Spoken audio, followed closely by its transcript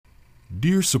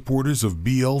Dear supporters of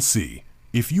BLC,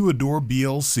 if you adore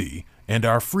BLC and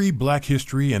our free Black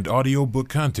History and audiobook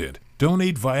content,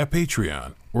 donate via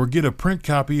Patreon or get a print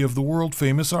copy of the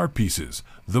world-famous art pieces,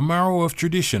 The Marrow of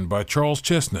Tradition by Charles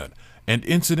Chesnutt and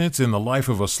Incidents in the Life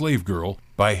of a Slave Girl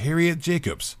by Harriet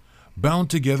Jacobs, bound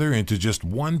together into just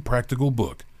one practical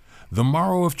book. The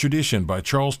Marrow of Tradition by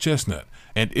Charles Chesnutt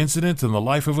and Incidents in the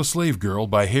Life of a Slave Girl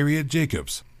by Harriet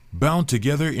Jacobs, bound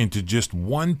together into just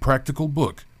one practical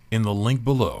book in the link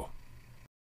below.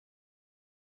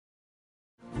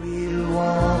 We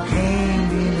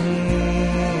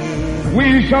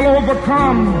shall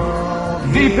overcome.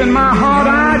 Deep in my heart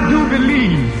I do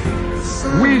believe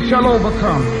we shall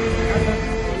overcome.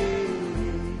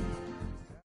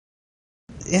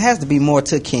 It has to be more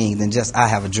to King than just I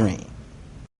Have a Dream.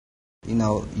 You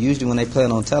know, usually when they play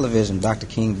it on television, Dr.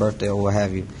 King birthday or what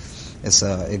have you,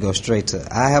 it goes straight to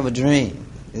I have a dream.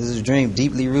 This is a dream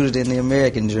deeply rooted in the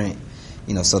American dream.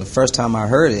 You know, so the first time I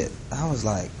heard it, I was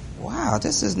like, wow,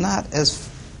 this is not as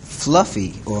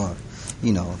fluffy or,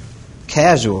 you know,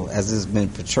 casual as it's been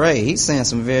portrayed. He's saying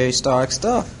some very stark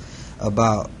stuff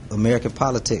about American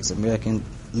politics, American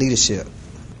leadership.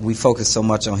 We focus so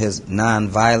much on his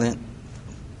nonviolent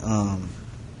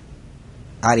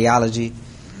ideology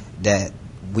that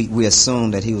we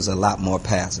assume that he was a lot more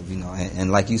passive, you know.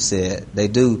 And like you said, they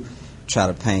do try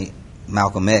to paint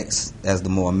Malcolm X as the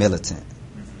more militant.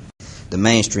 The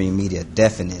mainstream media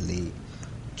definitely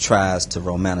tries to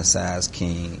romanticize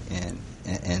King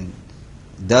and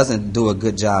doesn't do a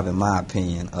good job, in my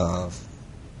opinion, of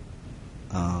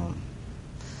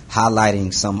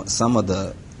highlighting some of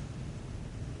the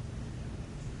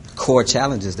core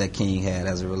challenges that King had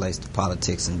as it relates to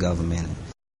politics and government.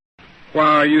 Why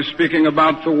are you speaking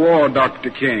about the war, Dr.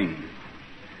 King?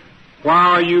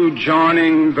 Why are you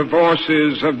joining the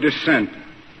voices of dissent?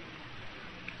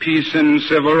 Peace and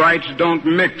civil rights don't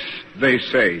mix, they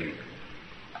say.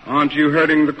 Aren't you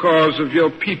hurting the cause of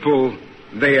your people,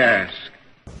 they ask.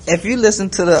 If you listen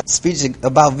to the speech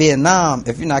about Vietnam,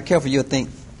 if you're not careful, you'll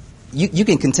think, you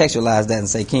can contextualize that and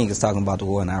say King is talking about the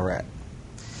war in Iraq.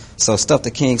 So stuff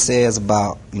that King says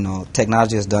about, you know,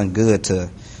 technology has done good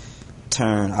to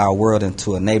turn our world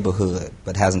into a neighborhood,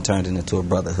 but hasn't turned it into a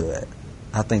brotherhood.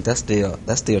 I think that's still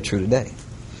true today.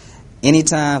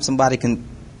 Anytime somebody can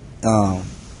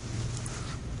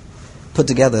put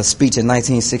together a speech in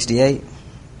 1968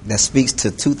 that speaks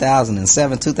to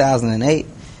 2007, 2008,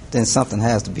 then something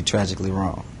has to be tragically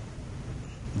wrong.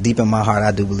 Deep in my heart,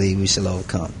 I do believe we shall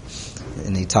overcome.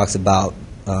 And he talks about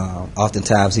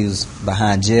oftentimes he was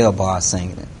behind jail bars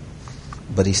singing it,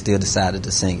 but he still decided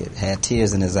to sing it. Had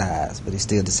tears in his eyes, but he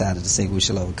still decided to sing We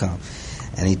Shall Overcome.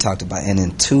 And he talked about, and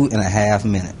in 2.5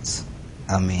 minutes,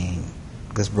 I mean,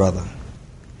 this brother,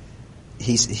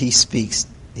 he speaks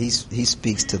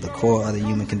to the core of the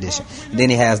human condition. And then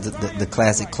he has the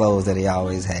classic close that he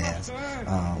always has.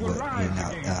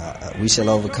 We shall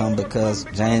overcome because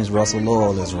James Russell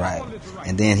Lowell is right.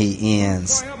 And then he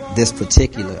ends this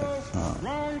particular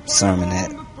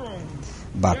sermon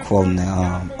by quoting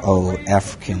the old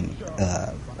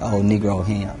Negro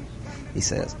hymn. He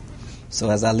says, "So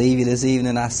as I leave you this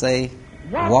evening, I say,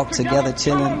 walk together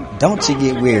chillin', don't you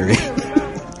get weary."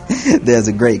 There's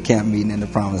a great camp meeting in the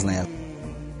Promised Land.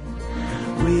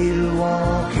 We'll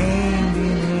walk hand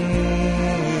in hand.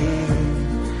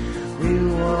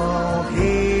 We'll walk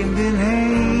hand in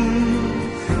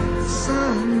hand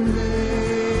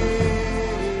someday.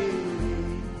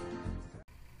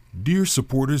 Dear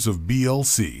supporters of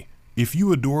BLC, if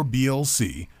you adore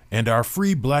BLC and our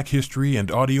free Black History and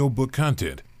audiobook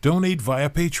content, donate via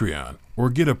Patreon or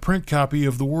get a print copy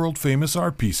of the world-famous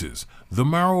art pieces, The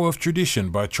Marrow of Tradition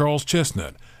by Charles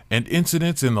Chesnutt and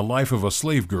Incidents in the Life of a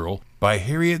Slave Girl by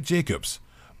Harriet Jacobs,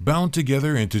 bound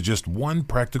together into just one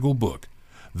practical book.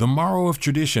 The Marrow of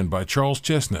Tradition by Charles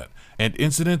Chesnutt and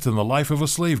Incidents in the Life of a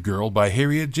Slave Girl by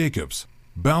Harriet Jacobs,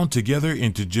 bound together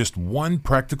into just one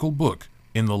practical book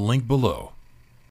in the link below.